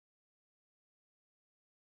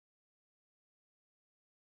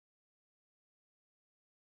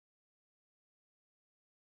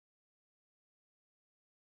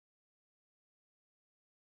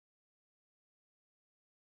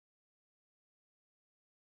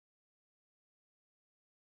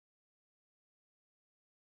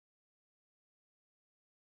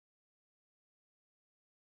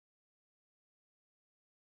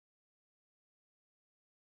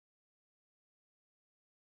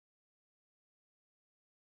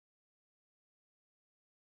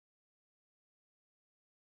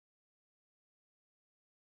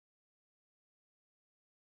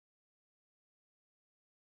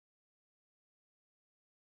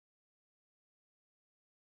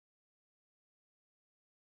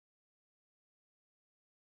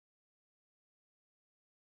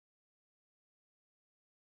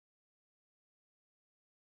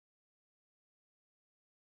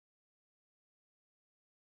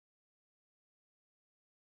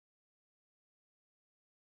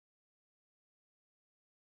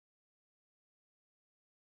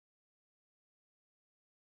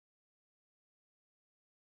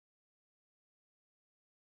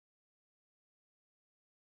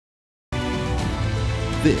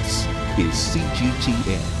This is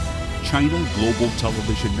CGTN, China Global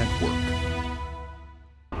Television Network.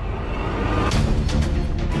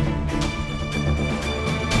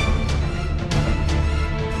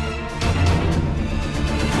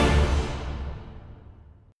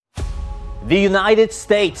 The United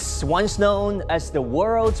States, once known as the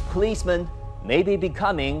world's policeman, may be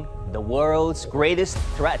becoming the world's greatest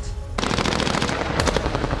threat.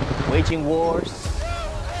 Waging wars,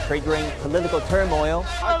 triggering political turmoil,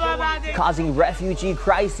 causing refugee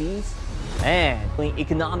crises, and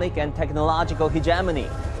economic and technological hegemony.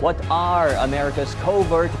 What are America's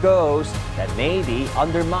covert goals that may be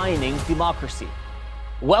undermining democracy?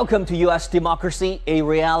 Welcome to U.S. Democracy, a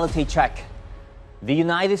reality check. The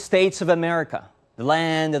United States of America, the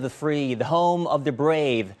land of the free, the home of the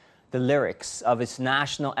brave. The lyrics of its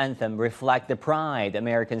national anthem reflect the pride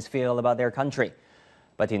Americans feel about their country.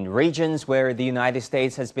 But in regions where the United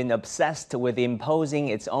States has been obsessed with imposing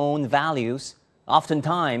its own values,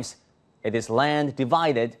 oftentimes it is land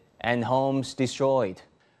divided and homes destroyed.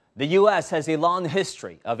 The U.S. has a long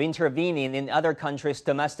history of intervening in other countries'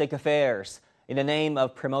 domestic affairs in the name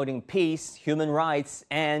of promoting peace, human rights,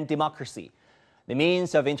 and democracy. The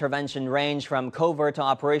means of intervention range from covert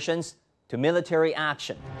operations to military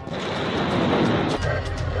action.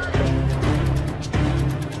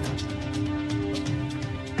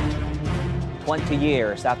 "20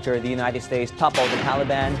 years after the United States toppled the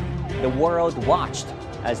Taliban, the world watched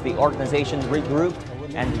as the organization regrouped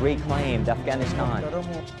and reclaimed Afghanistan.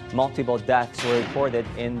 Multiple deaths were reported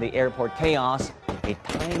in the airport chaos, a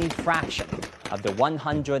tiny fraction of the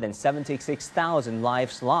 176,000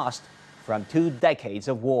 lives lost from 2 decades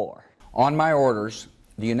of war. On my orders,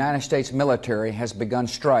 the United States military has begun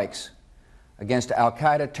strikes against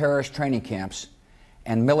al-Qaeda terrorist training camps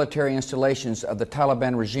and military installations of the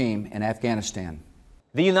Taliban regime in Afghanistan."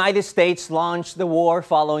 The United States launched the war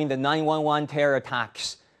following the 9/11 terror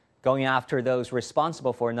attacks. Going after those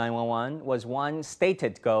responsible for 9/11 was one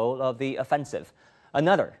stated goal of the offensive.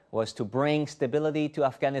 Another was to bring stability to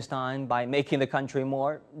Afghanistan by making the country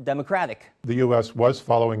more democratic. The U.S. was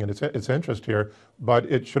following in its interest here, but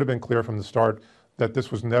it should have been clear from the start that this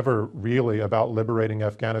was never really about liberating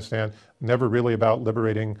Afghanistan, never really about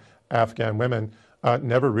liberating Afghan women,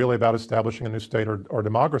 never really about establishing a new state or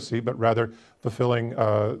democracy, but rather fulfilling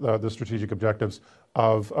the strategic objectives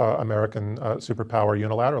of American superpower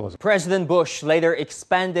unilateralism. President Bush later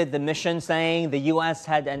expanded the mission, saying the U.S.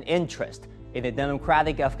 had an interest in a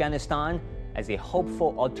democratic Afghanistan as a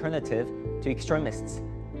hopeful alternative to extremists.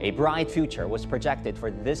 A bright future was projected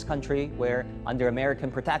for this country where, under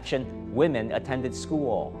American protection, women attended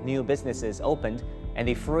school, new businesses opened, and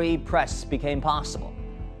a free press became possible.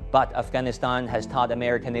 But Afghanistan has taught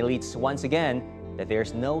American elites once again that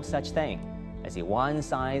there's no such thing as a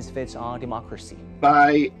one-size-fits-all democracy.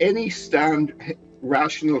 By any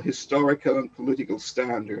rational historical and political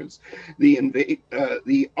standards,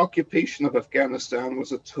 the occupation of Afghanistan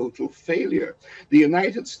was a total failure. The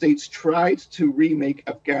United States tried to remake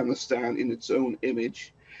Afghanistan in its own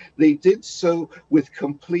image. They did so with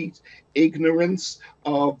complete ignorance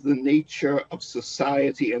of the nature of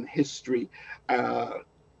society and history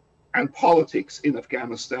and politics in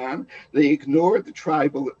Afghanistan. They ignored the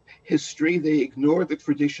tribal history. They ignored the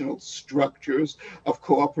traditional structures of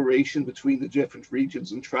cooperation between the different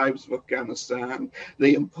regions and tribes of Afghanistan.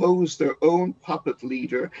 They imposed their own puppet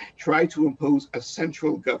leader, tried to impose a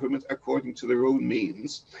central government according to their own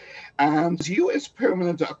means. And the U.S.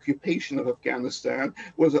 permanent occupation of Afghanistan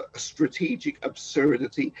was a strategic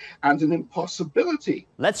absurdity and an impossibility.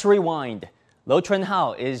 Let's rewind. Lo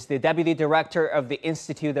Chunhao is the Deputy Director of the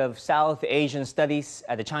Institute of South Asian Studies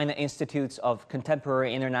at the China Institute of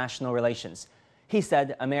Contemporary International Relations. He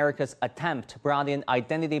said America's attempt brought in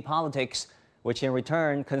identity politics, which in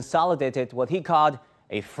return consolidated what he called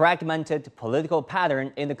a fragmented political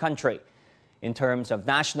pattern in the country. In terms of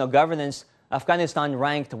national governance, Afghanistan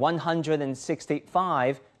ranked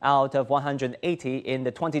 165 out of 180 in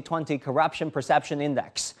the 2020 Corruption Perception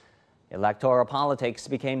Index. Electoral politics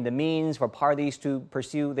became the means for parties to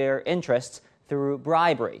pursue their interests through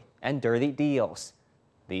bribery and dirty deals.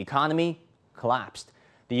 The economy collapsed.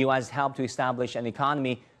 The U.S. helped to establish an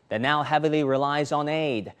economy that now heavily relies on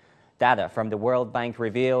aid. Data from the World Bank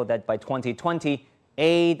revealed that by 2020,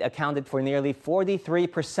 aid accounted for nearly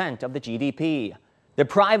 43% of the GDP. The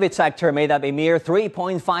private sector made up a mere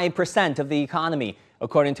 3.5% of the economy,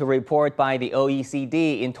 according to a report by the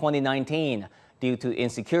OECD in 2019. Due to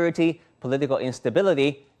insecurity, political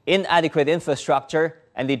instability, inadequate infrastructure,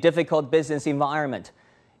 and the difficult business environment.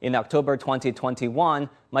 In October 2021,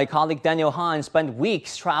 my colleague Daniel Han spent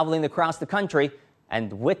weeks traveling across the country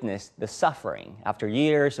and witnessed the suffering after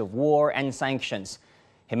years of war and sanctions.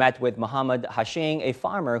 He met with Muhammad Hashim, a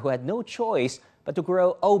farmer who had no choice but to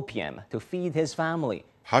grow opium to feed his family.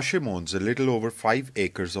 Hashim owns a little over 5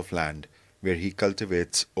 acres of land where he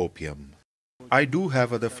cultivates opium. I do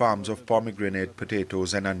have other farms of pomegranate,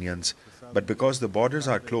 potatoes and onions, but because the borders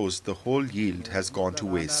are closed, the whole yield has gone to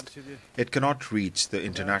waste. It cannot reach the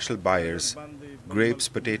international buyers. Grapes,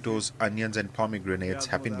 potatoes, onions and pomegranates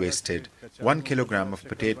have been wasted. 1 kilogram of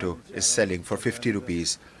potato is selling for 50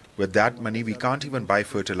 rupees. With that money, we can't even buy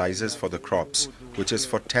fertilizers for the crops, which is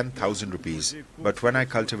for 10,000 rupees. But when I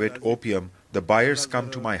cultivate opium, the buyers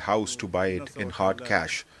come to my house to buy it in hard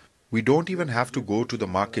cash. We don't even have to go to the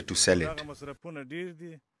market to sell it.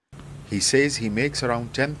 He says he makes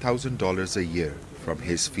around $10,000 a year from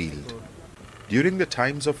his field. During the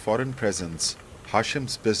times of foreign presence,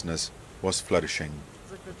 Hashim's business was flourishing.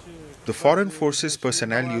 The foreign forces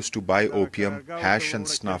personnel used to buy opium, hash and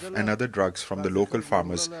snuff and other drugs from the local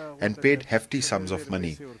farmers and paid hefty sums of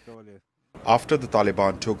money. After the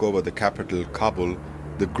Taliban took over the capital, Kabul,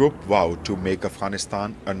 the group vowed to make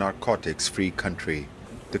Afghanistan a narcotics-free country.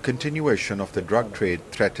 The continuation of the drug trade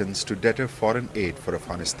threatens to deter foreign aid for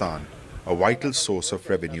Afghanistan, a vital source of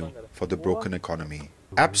revenue for the broken economy.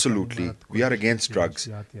 Absolutely, we are against drugs,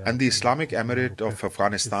 and the Islamic Emirate of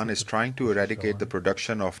Afghanistan is trying to eradicate the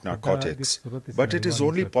production of narcotics. But it is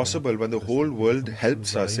only possible when the whole world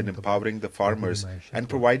helps us in empowering the farmers and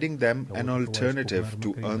providing them an alternative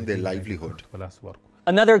to earn their livelihood.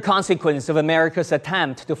 Another consequence of America's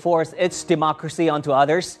attempt to force its democracy onto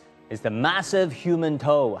others is the massive human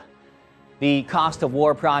toll. The Cost of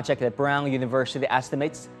War project at Brown University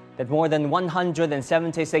estimates that more than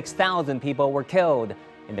 176,000 people were killed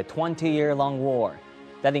in the 20-year-long war.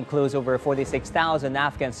 That includes over 46,000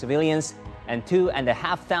 Afghan civilians and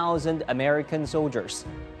 2,500 American soldiers.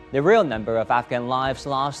 The real number of Afghan lives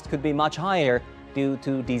lost could be much higher due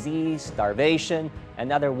to disease, starvation,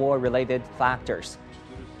 and other war-related factors.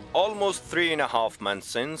 Almost 3.5 months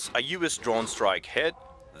since a U.S. drone strike hit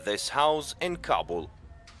this house in Kabul.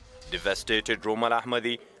 Devastated Romal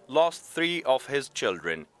Ahmadi lost 3 of his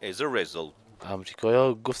children as a result.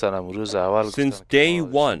 Since day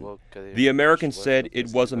one, the Americans said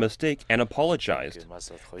it was a mistake and apologized.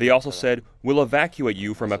 They also said, we'll evacuate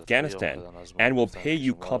you from Afghanistan and we'll pay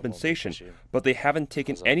you compensation, but they haven't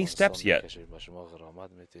taken any steps yet.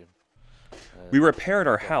 We repaired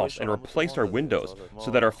our house and replaced our windows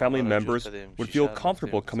so that our family members would feel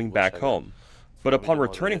comfortable coming back home. But upon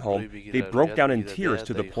returning home, they broke down in tears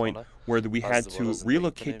to the point where we had to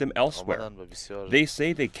relocate them elsewhere. They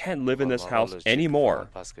say they can't live in this house anymore.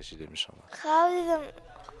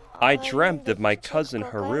 I dreamt of my cousin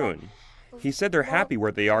Haroon. He said they're happy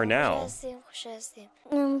where they are now.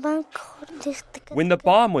 When the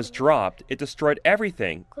bomb was dropped, it destroyed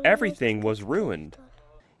everything. Everything was ruined.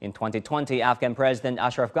 In 2020, Afghan President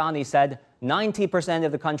Ashraf Ghani said 90%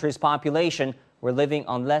 of the country's population were living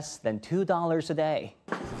on less than $2 a day.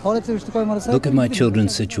 Look at my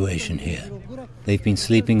children's situation here. They've been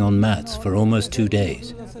sleeping on mats for almost 2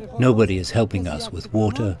 days. Nobody is helping us with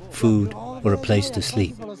water, food, or a place to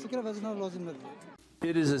sleep.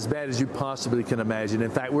 It is as bad as you possibly can imagine. In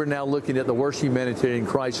fact, we're now looking at the worst humanitarian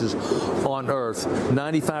crisis on earth.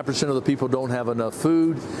 95% of the people don't have enough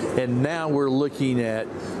food, and now we're looking at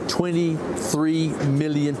 23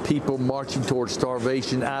 million people marching towards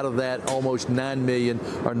starvation. Out of that, almost 9 million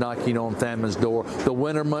are knocking on famine's door. The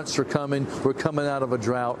winter months are coming. We're coming out of a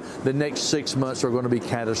drought. The next 6 months are going to be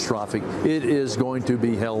catastrophic. It is going to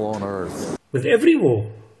be hell on earth. With every war,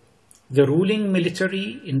 the ruling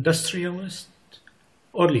military, industrialist,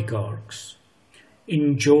 oligarchs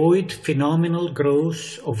enjoyed phenomenal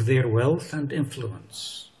growth of their wealth and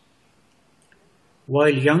influence, while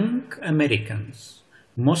young Americans,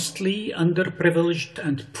 mostly underprivileged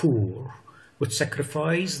and poor, would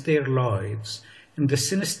sacrifice their lives in the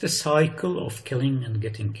sinister cycle of killing and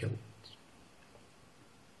getting killed.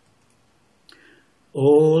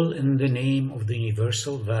 All in the name of the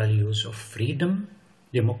universal values of freedom,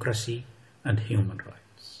 democracy, and human rights.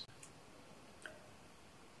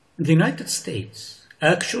 In the United States,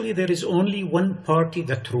 actually there is only one party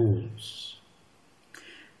that rules,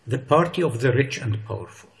 the party of the rich and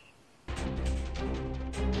powerful.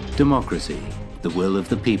 Democracy, the will of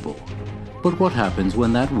the people. But what happens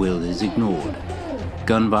when that will is ignored?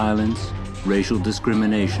 Gun violence, racial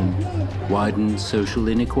discrimination, widened social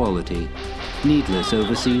inequality, needless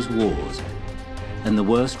overseas wars, and the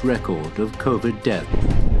worst record of COVID death.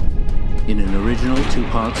 In an original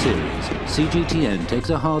 2-part series, CGTN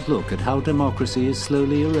takes a hard look at how democracy is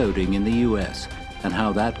slowly eroding in the US and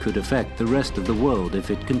how that could affect the rest of the world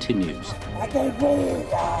if it continues.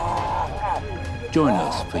 Join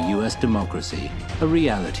us for U.S. Democracy, a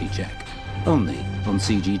reality check, only on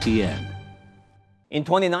CGTN. In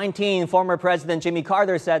 2019, former President Jimmy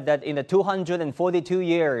Carter said that in the 242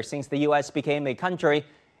 years since the U.S. became a country,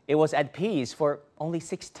 it was at peace for only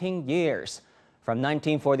 16 years. From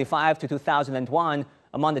 1945 to 2001,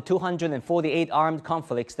 among the 248 armed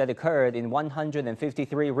conflicts that occurred in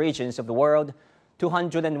 153 regions of the world,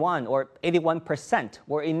 201, or 81%,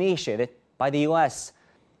 were initiated by the U.S.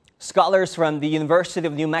 Scholars from the University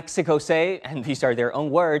of New Mexico say, and these are their own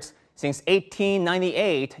words, since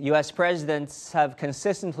 1898, U.S. presidents have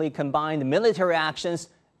consistently combined military actions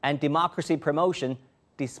and democracy promotion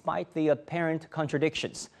despite the apparent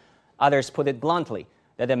contradictions. Others put it bluntly,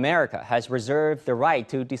 that America has reserved the right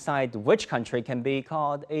to decide which country can be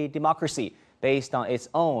called a democracy based on its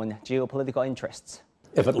own geopolitical interests.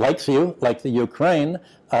 If it likes you, like the Ukraine,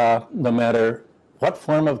 no matter what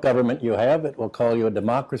form of government you have, it will call you a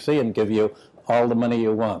democracy and give you all the money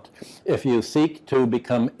you want. If you seek to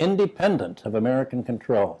become independent of American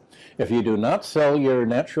control, if you do not sell your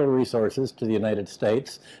natural resources to the United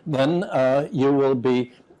States, then you will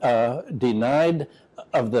be denied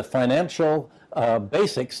of the financial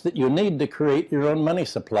basics that you need to create your own money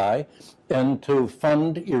supply and to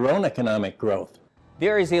fund your own economic growth.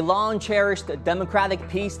 There is a long-cherished democratic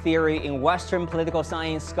peace theory in Western political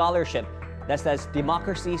science scholarship that says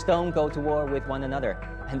democracies don't go to war with one another,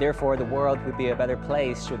 and therefore the world would be a better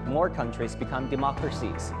place should more countries become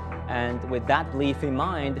democracies. And with that belief in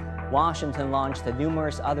mind, Washington launched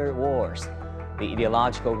numerous other wars. The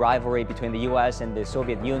ideological rivalry between the U.S. and the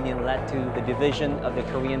Soviet Union led to the division of the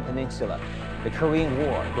Korean Peninsula. The Korean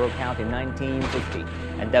War broke out in 1950,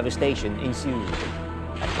 and devastation ensued.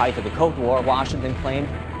 At the height of the Cold War, Washington claimed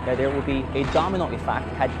that there would be a domino effect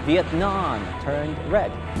had Vietnam turned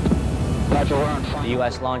red. The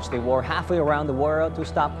U.S. launched a war halfway around the world to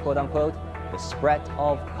stop, quote-unquote, the spread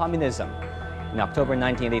of communism. In October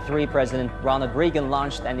 1983, President Ronald Reagan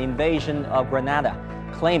launched an invasion of Grenada,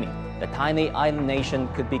 claiming the tiny island nation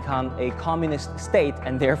could become a communist state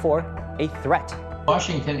and therefore a threat.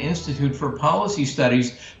 Washington Institute for Policy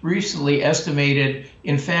Studies recently estimated,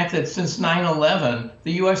 in fact, that since 9/11,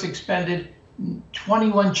 the U.S. expended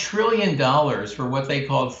 $21 trillion for what they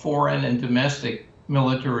called foreign and domestic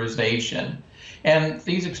militarization. And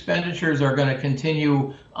these expenditures are going to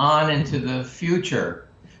continue on into the future.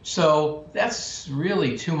 So that's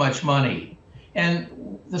really too much money.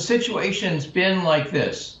 And the situation's been like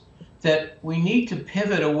this, that we need to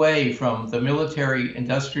pivot away from the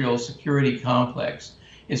military-industrial security complex.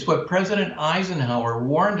 It's what President Eisenhower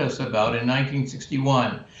warned us about in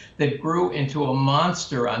 1961, that grew into a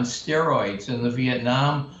monster on steroids in the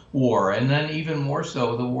Vietnam War, and then even more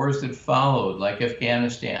so the wars that followed, like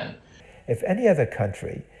Afghanistan. If any other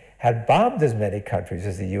country had bombed as many countries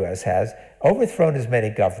as the U.S. has, overthrown as many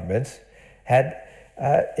governments, had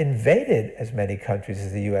invaded as many countries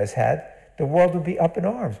as the U.S. had, the world would be up in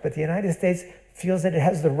arms. But the United States feels that it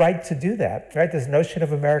has the right to do that. Right? This notion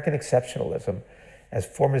of American exceptionalism, as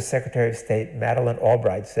former Secretary of State Madeleine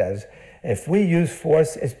Albright says, if we use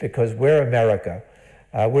force, it's because we're America.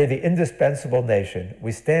 We're the indispensable nation.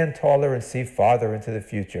 We stand taller and see farther into the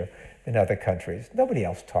future than other countries. Nobody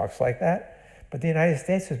else talks like that. But the United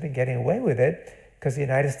States has been getting away with it because the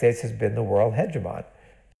United States has been the world hegemon.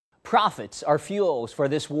 Profits are fuels for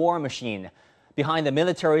this war machine. Behind the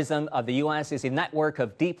militarism of the U.S. is a network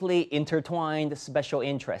of deeply intertwined special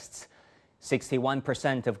interests.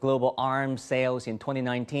 61% of global arms sales in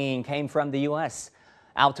 2019 came from the U.S.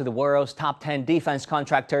 Out of the world's top 10 defense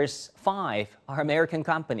contractors, 5 are American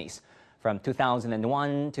companies. From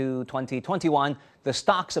 2001 to 2021, the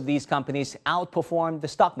stocks of these companies outperformed the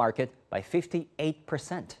stock market by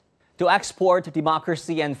 58%. To export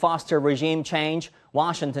democracy and foster regime change,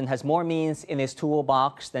 Washington has more means in its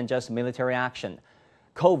toolbox than just military action.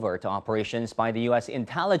 Covert operations by the U.S.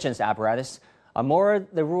 intelligence apparatus are more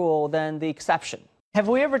the rule than the exception. Have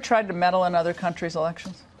we ever tried to meddle in other countries'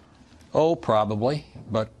 elections? Oh, probably,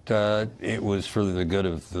 but it was for the good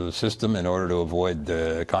of the system in order to avoid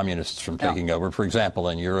the communists from taking over. For example,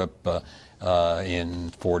 in Europe, in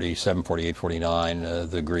 47, 48, 49,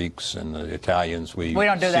 the Greeks and the Italians, we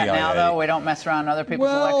don't do that now, though? We don't mess around other people's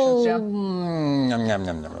elections, Jim? In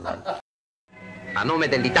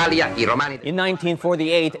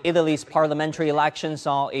 1948, Italy's parliamentary election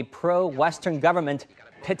saw a pro-Western government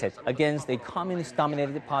pitted against a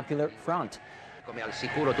communist-dominated Popular Front.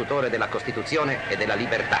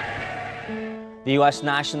 The U.S.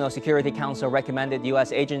 National Security Council recommended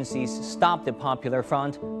U.S. agencies stop the Popular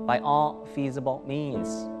Front by all feasible means.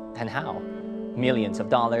 And how? Millions of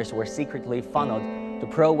dollars were secretly funneled to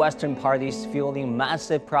pro-Western parties, fueling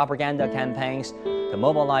massive propaganda campaigns to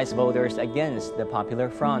mobilize voters against the Popular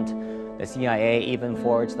Front. The CIA even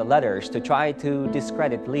forged the letters to try to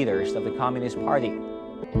discredit leaders of the Communist Party.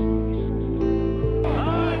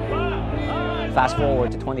 Fast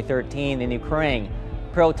forward to 2013 in Ukraine.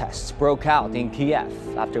 Protests broke out in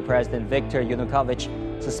Kiev after President Viktor Yanukovych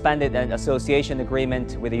suspended an association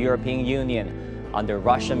agreement with the European Union under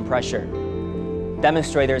Russian pressure.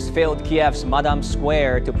 Demonstrators filled Kiev's Madam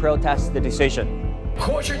Square to protest the decision.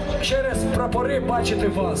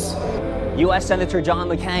 U.S. Senator John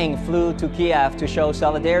McCain flew to Kiev to show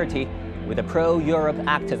solidarity with the pro-Europe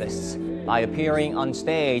activists by appearing on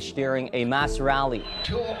stage during a mass rally.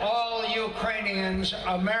 To all Ukrainians,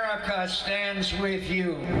 America stands with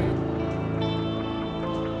you.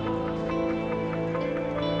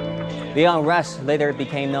 The unrest later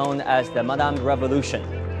became known as the Maidan Revolution,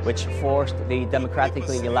 which forced the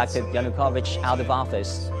democratically elected Yanukovych out of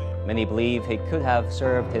office. Many believe he could have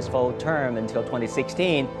served his full term until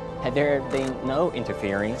 2016 had there been no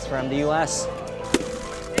interference from the U.S.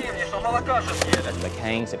 But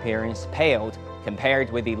McCain's appearance paled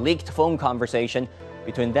compared with the leaked phone conversation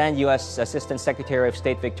between then U.S. Assistant Secretary of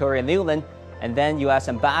State Victoria Nuland and then U.S.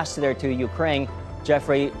 Ambassador to Ukraine,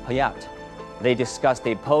 Jeffrey Payat. They discussed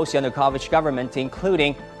a post-Yanukovych government,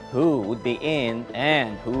 including who would be in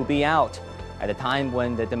and who would be out, at a time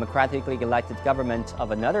when the democratically elected government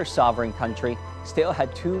of another sovereign country still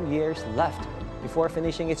had 2 years left before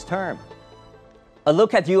finishing its term. A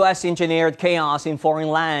look at U.S.-engineered chaos in foreign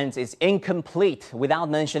lands is incomplete without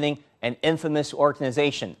mentioning an infamous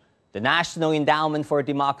organization, the National Endowment for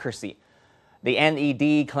Democracy. The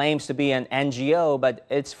NED claims to be an NGO, but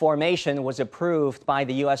its formation was approved by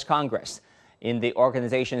the U.S. Congress. In the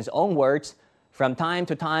organization's own words, from time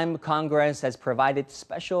to time, Congress has provided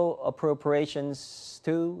special appropriations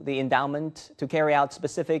to the endowment to carry out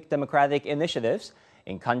specific democratic initiatives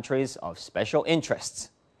in countries of special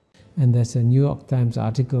interests. And there's a New York Times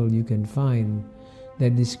article you can find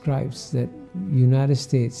that describes that United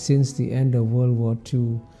States, since the end of World War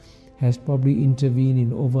II, has probably intervened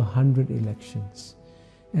in over 100 elections.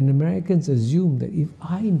 And Americans assume that if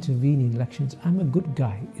I intervene in elections, I'm a good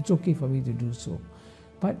guy. It's okay for me to do so.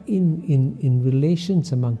 But in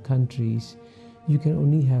relations among countries, you can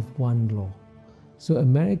only have one law. So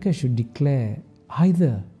America should declare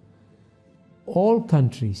either all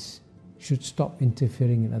countries should stop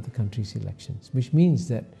interfering in other countries' elections, which means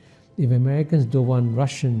that if Americans don't want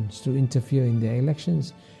Russians to interfere in their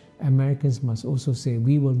elections, Americans must also say,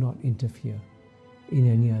 we will not interfere in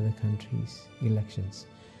any other country's elections.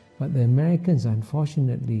 But the Americans,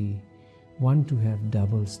 unfortunately, want to have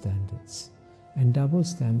double standards. And double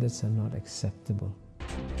standards are not acceptable.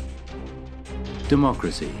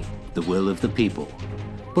 Democracy, the will of the people.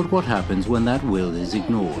 But what happens when that will is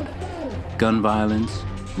ignored? Gun violence,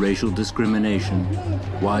 racial discrimination,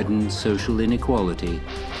 widened social inequality,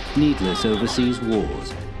 needless overseas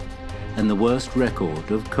wars, and the worst record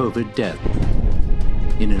of COVID death.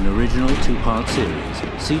 In an original two-part series,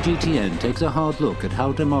 CGTN takes a hard look at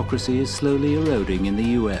how democracy is slowly eroding in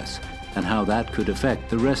the US and how that could affect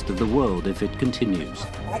the rest of the world if it continues.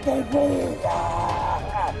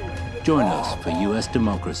 Join us for US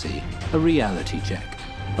Democracy, a reality check,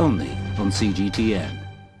 only on CGTN.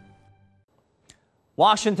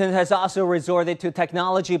 Washington has also resorted to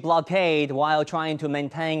technology blockade while trying to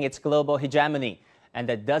maintain its global hegemony, and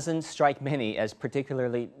that doesn't strike many as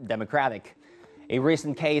particularly democratic. A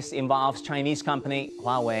recent case involves Chinese company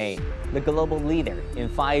Huawei, the global leader in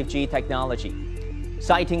 5G technology.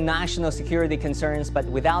 Citing national security concerns but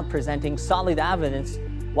without presenting solid evidence,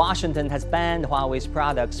 Washington has banned Huawei's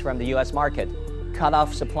products from the U.S. market, cut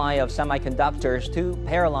off supply of semiconductors to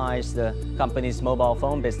paralyze the company's mobile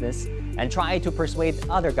phone business, and try to persuade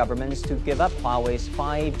other governments to give up Huawei's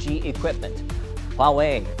 5G equipment.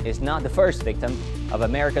 Huawei is not the first victim of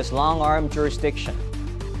America's long-arm jurisdiction.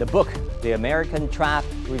 The book, The American Trap,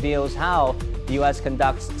 reveals how the U.S.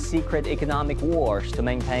 conducts secret economic wars to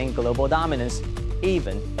maintain global dominance,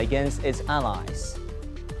 even against its allies.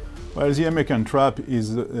 Well, the American trap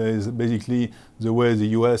is basically the way the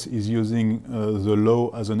U.S. is using the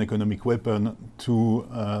law as an economic weapon to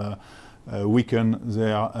weaken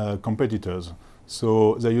their competitors.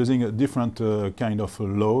 So they're using a different kind of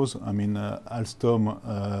laws. I mean,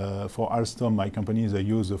 Alstom, for Alstom, my company, they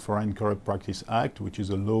use the Foreign Corrupt Practice Act, which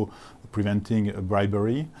is a law preventing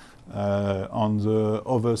bribery. On the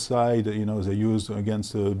other side, you know, they used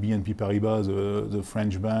against BNP Paribas, the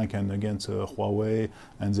French bank, and against Huawei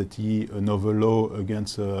and ZTE, another law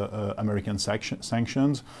against American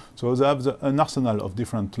sanctions. So they have an arsenal of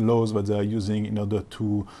different laws that they are using in order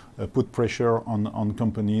to put pressure on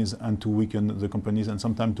companies and to weaken the companies, and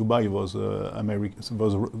sometimes to buy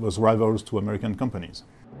those rivals to American companies.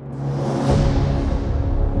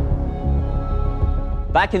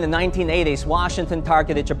 Back in the 1980s, Washington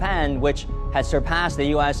targeted Japan, which had surpassed the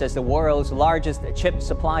U.S. as the world's largest chip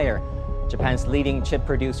supplier. Japan's leading chip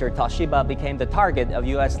producer, Toshiba, became the target of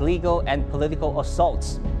U.S. legal and political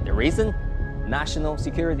assaults. The reason? National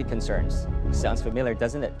security concerns. Sounds familiar,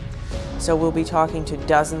 doesn't it? So we'll be talking to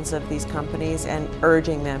dozens of these companies and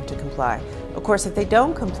urging them to comply. Of course, if they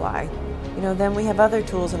don't comply, you know, then we have other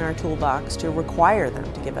tools in our toolbox to require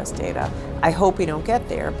them to give us data. I hope we don't get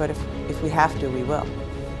there, but if we have to, we will.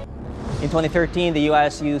 In 2013, the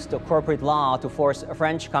U.S. used corporate law to force a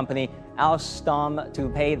French company, Alstom, to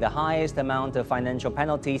pay the highest amount of financial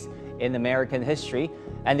penalties in American history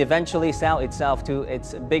and eventually sell itself to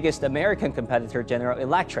its biggest American competitor, General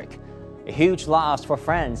Electric. A huge loss for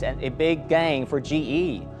France and a big gain for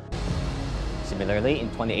GE. Similarly, in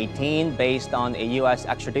 2018, based on a U.S.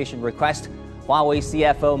 extradition request, Huawei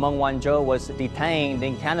CFO Meng Wanzhou was detained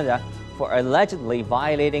in Canada for allegedly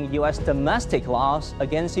violating U.S. domestic laws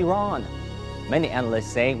against Iran. Many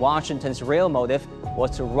analysts say Washington's real motive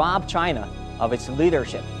was to rob China of its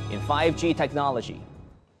leadership in 5G technology.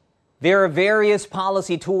 There are various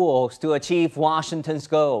policy tools to achieve Washington's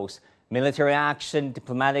goals: military action,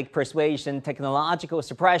 diplomatic persuasion, technological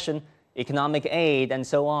suppression, economic aid, and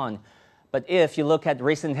so on. But if you look at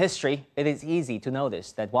recent history, it is easy to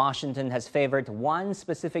notice that Washington has favored one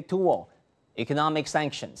specific tool: economic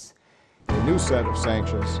sanctions. A new set of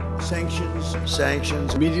sanctions.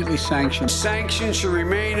 Sanctions, immediately sanctions. Sanctions should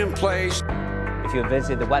remain in place. If you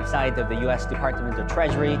visit the website of the U.S. Department of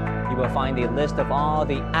Treasury, you will find a list of all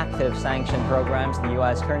the active sanction programs the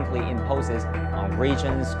U.S. currently imposes on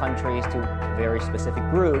regions, countries, to very specific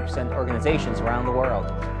groups and organizations around the world.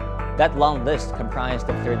 That long list, comprised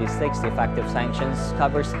of 36 effective sanctions,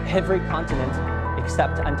 covers every continent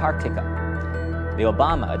except Antarctica. The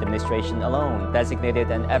Obama administration alone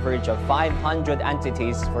designated an average of 500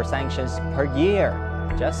 entities for sanctions per year,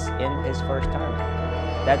 just in his first term.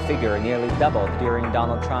 That figure nearly doubled during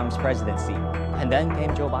Donald Trump's presidency. And then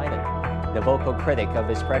came Joe Biden. The vocal critic of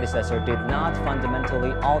his predecessor did not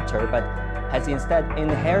fundamentally alter, but has instead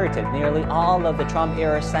inherited nearly all of the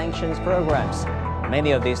Trump-era sanctions programs.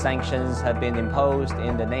 Many of these sanctions have been imposed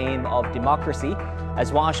in the name of democracy,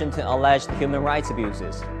 as Washington alleged human rights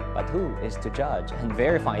abuses. But who is to judge and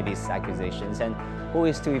verify these accusations, and who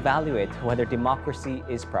is to evaluate whether democracy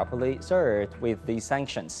is properly served with these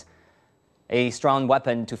sanctions? A strong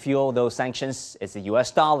weapon to fuel those sanctions is the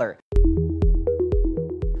US dollar.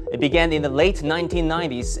 It began in the late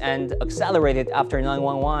 1990s and accelerated after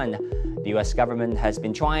 9/11. The US government has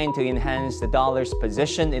been trying to enhance the dollar's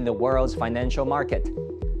position in the world's financial market.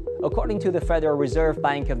 According to the Federal Reserve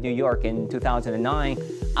Bank of New York in 2009,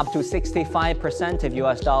 up to 65% of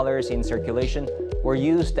US dollars in circulation were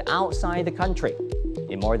used outside the country.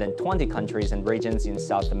 In more than 20 countries and regions in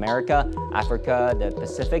South America, Africa, the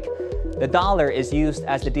Pacific, the dollar is used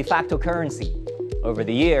as the de facto currency. Over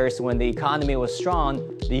the years, when the economy was strong,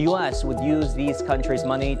 the US would use these countries'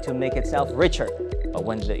 money to make itself richer. But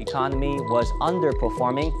when the economy was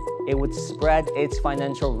underperforming, it would spread its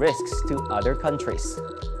financial risks to other countries.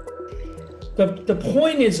 The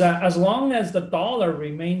point is that as long as the dollar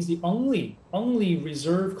remains the only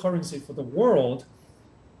reserve currency for the world,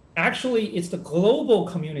 actually it's the global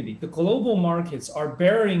community, the global markets are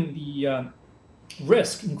bearing the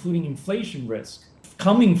risk, including inflation risk,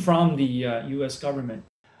 coming from the US government.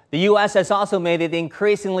 The U.S. has also made it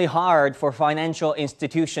increasingly hard for financial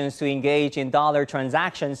institutions to engage in dollar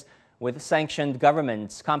transactions with sanctioned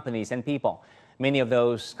governments, companies, and people. Many of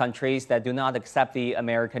those countries that do not accept the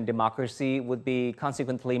American democracy would be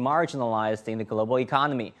consequently marginalized in the global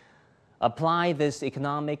economy. Apply this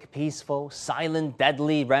economic, peaceful, silent,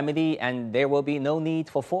 deadly remedy, and there will be no need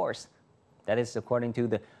for force. That is according to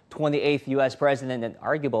the 28th U.S. President and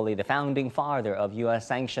arguably the founding father of U.S.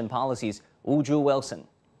 sanction policies, Woodrow Wilson.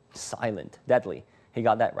 Silent, deadly. He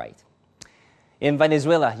got that right. In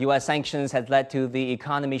Venezuela, U.S. sanctions had led to the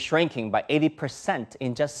economy shrinking by 80%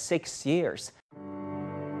 in just 6 years.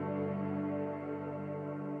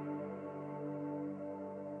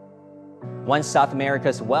 Once South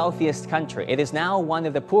America's wealthiest country, it is now one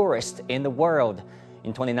of the poorest in the world.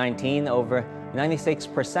 In 2019, over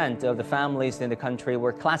 96% of the families in the country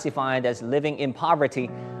were classified as living in poverty.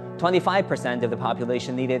 25% of the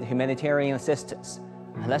population needed humanitarian assistance.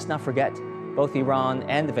 And let's not forget, both Iran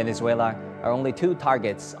and Venezuela are only two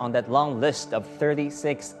targets on that long list of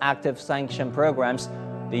 36 active sanction programs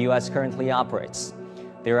the U.S. currently operates.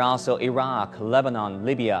 There are also Iraq, Lebanon,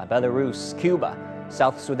 Libya, Belarus, Cuba,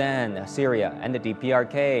 South Sudan, Syria, and the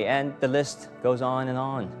DPRK, and the list goes on and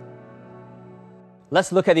on.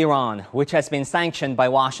 Let's look at Iran, which has been sanctioned by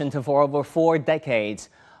Washington for over 4 decades.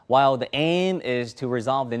 While the aim is to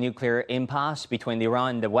resolve the nuclear impasse between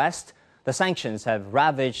Iran and the West, the sanctions have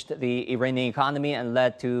ravaged the Iranian economy and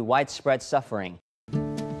led to widespread suffering.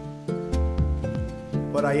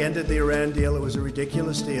 But I ended the Iran deal. It was a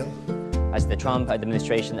ridiculous deal. As the Trump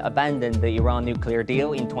administration abandoned the Iran nuclear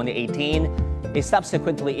deal in 2018, it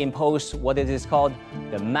subsequently imposed what it is called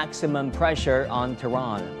the maximum pressure on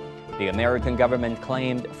Tehran. The American government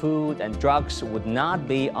claimed food and drugs would not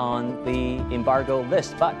be on the embargo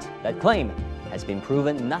list, but that claim has been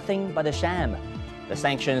proven nothing but a sham. The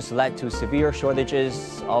sanctions led to severe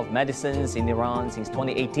shortages of medicines in Iran since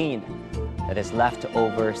 2018. That has left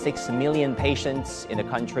over 6 million patients in the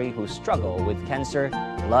country who struggle with cancer,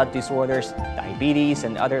 blood disorders, diabetes,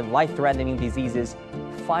 and other life-threatening diseases,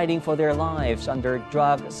 fighting for their lives under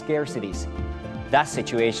drug scarcities. That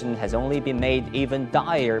situation has only been made even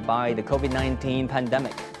dire by the COVID-19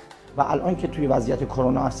 pandemic. و الان که توی وضعیت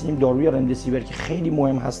کرونا هستیم داروی رمدیسیور که خیلی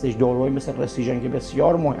مهم هستش، داروهای مثل رسیژن که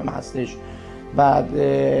بسیار مهم هستش و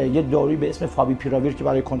یه داروی به اسم فاویپیراویر که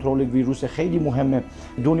برای کنترل ویروس خیلی مهمه.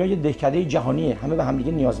 دنیا یه دهکده جهانیه، همه به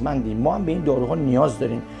همدیگه نیازمندیم. ما هم به این داروها نیاز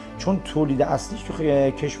داریم چون تولید اصلیش تو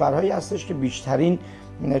کشورهایی هستش که بیشترین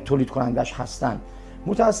تولید کنندش هستن.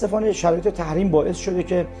 متاسفانه شرایط تحریم باعث شده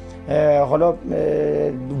که حالا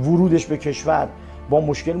ورودش به کشور با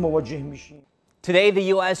مشکل مواجه میشیم. Today, the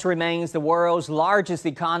U.S. remains the world's largest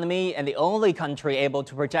economy and the only country able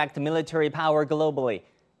to project military power globally.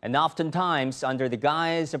 And oftentimes, under the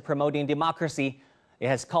guise of promoting democracy, it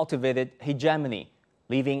has cultivated hegemony,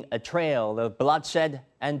 leaving a trail of bloodshed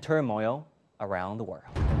and turmoil around the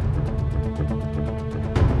world.